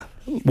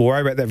We'll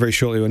worry about that very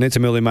shortly. We need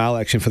some early mail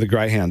action for the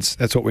greyhounds.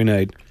 That's what we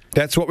need.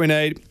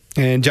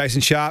 And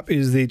Jason Sharp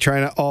is the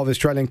trainer of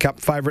Australian Cup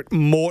favourite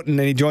Morton,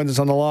 and he joins us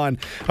on the line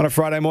on a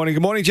Friday morning.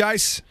 Good morning,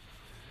 Jace.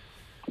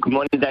 Good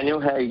morning, Daniel.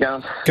 How are you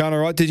going? Going all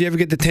right. Did you ever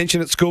get detention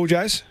at school,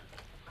 Jace?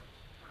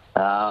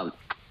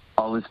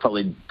 I was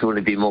probably doing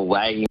a bit more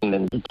wagging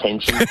than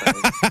detention.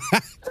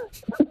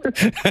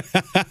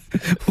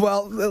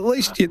 Well, at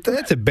least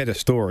that's a better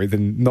story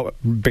than not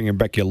bringing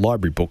back your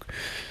library book,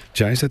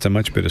 Jace. That's a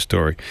much better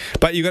story.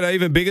 But you've got an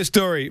even bigger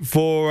story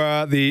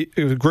for the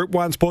Group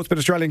 1 Sportsbet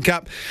Australian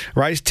Cup.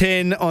 Race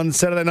 10 on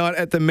Saturday night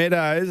at the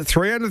Meadows.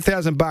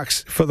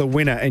 $300,000 for the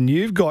winner. And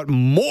you've got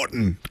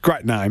Morton,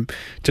 great name,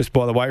 just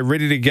by the way,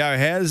 ready to go.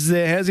 How's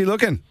he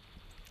looking?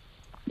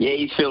 Yeah,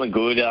 he's feeling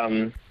good.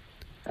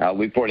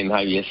 We brought him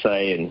home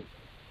yesterday and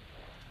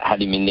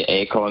had him in the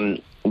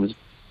aircon.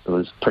 It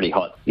was pretty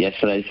hot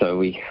yesterday, so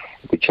we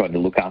tried to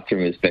look after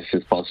him as best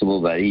as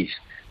possible. But he's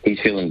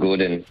feeling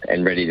good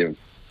and ready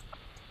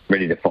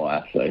to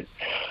fire. So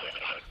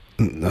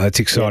that's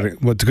exciting. Yeah.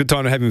 Well, it's a good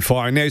time to have him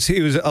firing. Now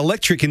he was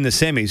electric in the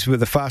semis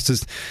with the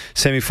fastest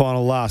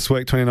semi-final last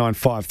week,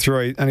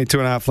 29.53, only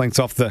 2.5 lengths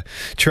off the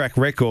track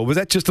record. Was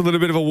that just a little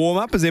bit of a warm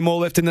up? Is there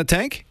more left in the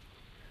tank?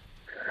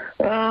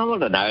 I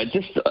don't know. It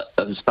just,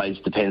 I suppose,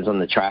 depends on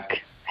the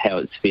track, how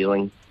it's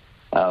feeling,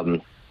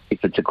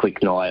 if it's a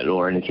quick night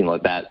or anything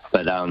like that.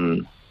 But,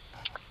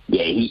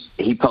 yeah,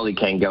 he probably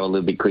can go a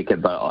little bit quicker,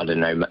 but I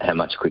don't know how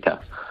much quicker.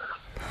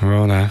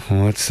 Righto.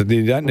 Well,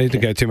 you don't need to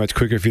go too much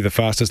quicker if you're the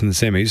fastest in the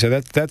semis, so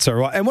that's all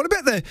right. And what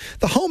about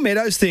the whole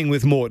Meadows thing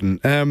with Morton?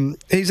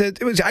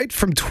 It was 8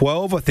 from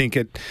 12, I think,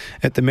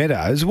 at the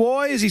Meadows.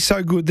 Why is he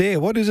so good there?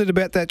 What is it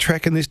about that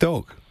track and this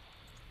dog?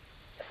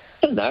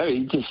 I don't know.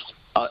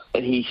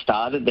 He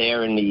started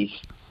there and he's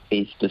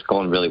just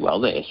gone really well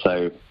there.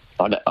 So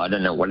I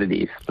don't know what it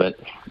is, but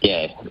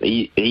yeah,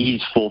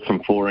 he's 4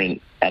 from 4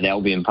 at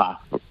Albion Park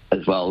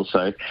as well.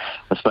 So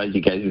I suppose he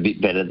goes a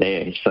bit better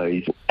there. So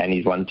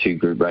he's won 2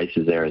 group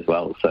races there as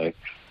well. So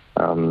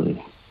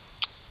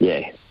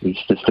yeah, he's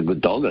just a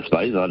good dog, I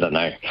suppose. I don't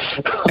know.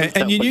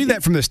 And you knew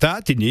that from the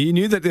start, didn't you? You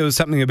knew that there was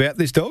something about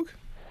this dog?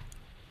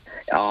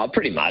 Oh,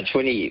 pretty much.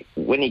 When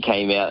he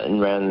came out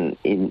and ran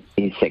in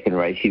his second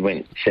race, he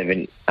went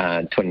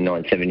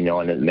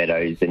 29.79 at the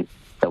Meadows, and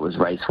that was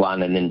race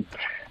 1. And then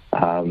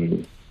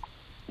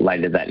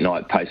later that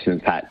night,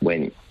 Postman Pat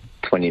went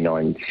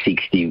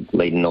 29.60,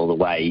 leading all the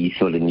way. You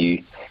sort of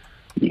knew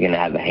you're going to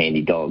have a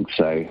handy dog,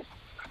 so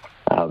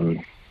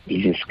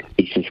he's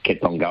just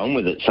kept on going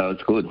with it. So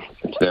it's good.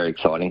 It's very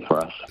exciting for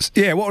us.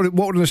 Yeah. What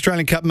would an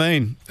Australian Cup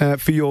mean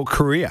for your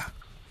career?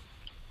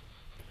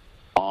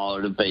 Oh,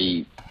 it'll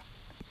be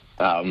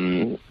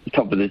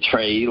top of the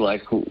tree.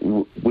 Like,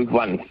 we've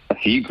won a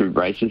few group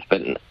races,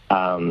 but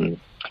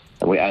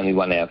we only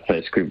won our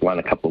first Group 1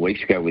 a couple of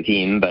weeks ago with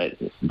him, but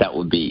that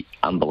would be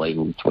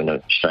unbelievable to win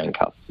an Australian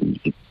Cup.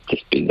 It'd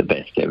just be the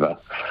best ever.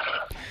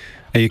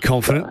 Are you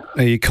confident?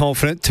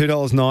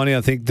 $2.90,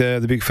 I think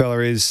the big fella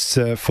is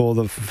for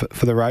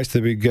the race,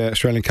 the big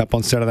Australian Cup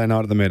on Saturday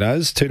night at the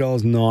Meadows.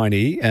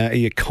 $2.90. Are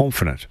you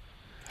confident?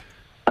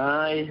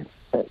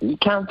 You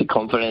can't be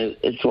confident.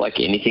 It's like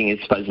anything.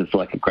 I suppose it's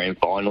like a grand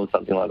final or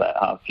something like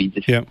that.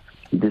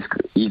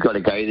 You got to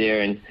go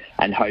there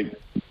and hope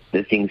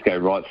that things go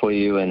right for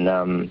you.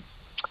 And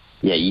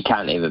you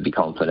can't ever be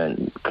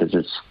confident because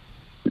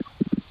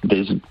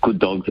there's good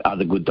dogs,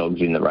 other good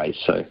dogs in the race.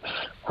 So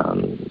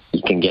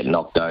you can get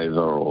knocked over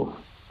or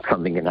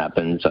something can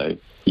happen. So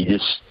you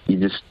just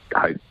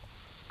hope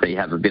that you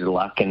have a bit of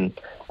luck and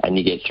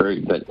you get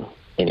through. But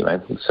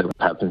anyway, we'll see what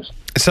happens.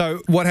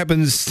 So what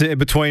happens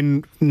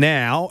between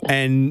now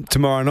and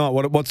tomorrow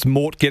night? What's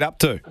Mort get up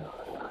to?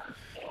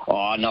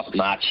 Oh, not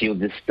much. He'll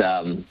just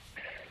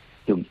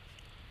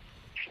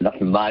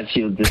nothing much.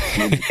 He'll just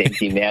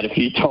empty him out a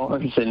few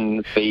times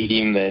and feed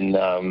him,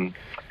 and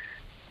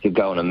he'll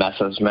go on a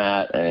massage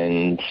mat,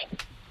 and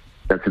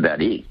that's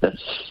about it.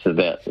 That's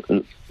about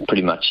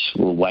pretty much.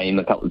 We'll weigh him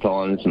a couple of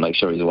times and make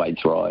sure his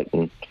weight's right,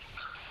 and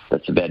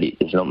that's about it.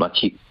 There's not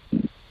much.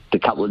 The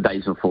couple of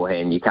days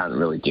beforehand, you can't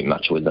really do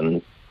much with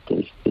them.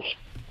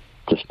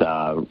 Just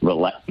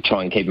relax,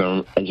 try and keep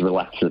them as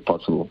relaxed as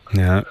possible.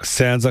 Yeah,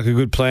 sounds like a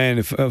good plan.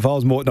 If I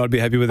was Morton, I'd be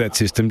happy with that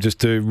system. Just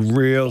do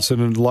real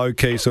sort of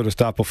low-key sort of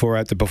stuff before I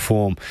have to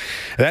perform.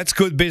 That's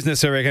good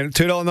business, I reckon.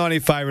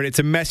 $2.90 favourite. It's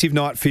a massive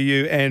night for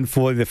you and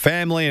for the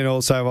family, and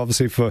also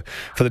obviously for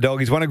the dog.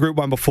 He's won a Group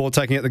 1 before,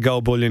 taking out the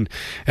Gold Bullion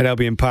at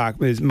Albion Park.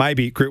 There's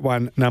maybe Group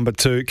 1 number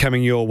 2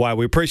 coming your way.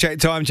 We appreciate your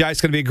time, Jay.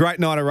 It's going to be a great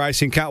night of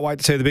racing. Can't wait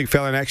to see the big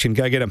fella in action.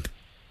 Go get him.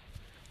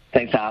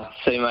 Thanks, Al.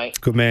 See you,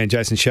 mate. Good man,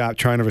 Jason Sharp,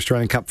 trainer of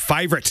Australian Cup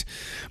favourite,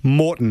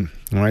 Morton.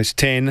 Race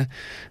 10,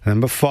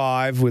 number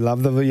 5. We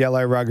love the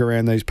yellow rug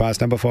around these parts.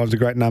 Number 5 is a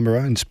great number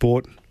in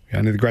sport.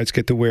 Only the greats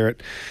get to wear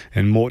it,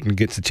 and Morton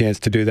gets a chance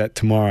to do that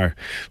tomorrow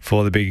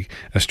for the big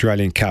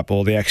Australian Cup.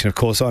 All the action, of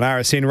course, on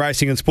RSN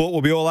Racing and Sport.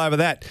 We'll be all over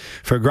that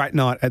for a great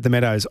night at the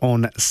Meadows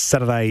on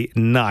Saturday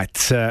night.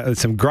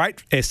 Some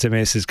great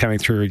SMSs coming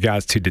through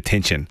regards to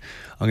detention.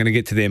 I'm going to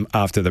get to them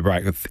after the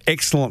break with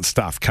excellent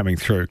stuff coming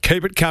through.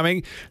 Keep it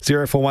coming.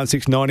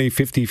 0416 90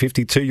 50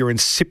 52. Your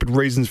insipid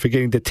reasons for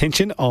getting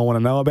detention. I want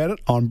to know about it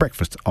on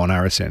Breakfast on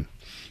RSN.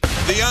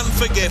 The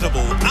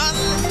unforgettable,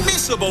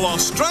 unmissable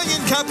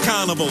Australian Cup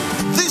Carnival.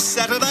 This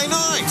Saturday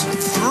night,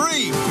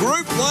 3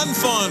 Group 1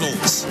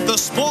 finals. The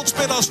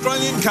Sportsbet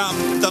Australian Cup,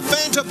 the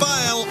Fanta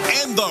Bale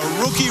and the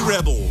Rookie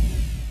Rebel.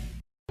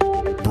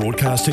 Broadcasting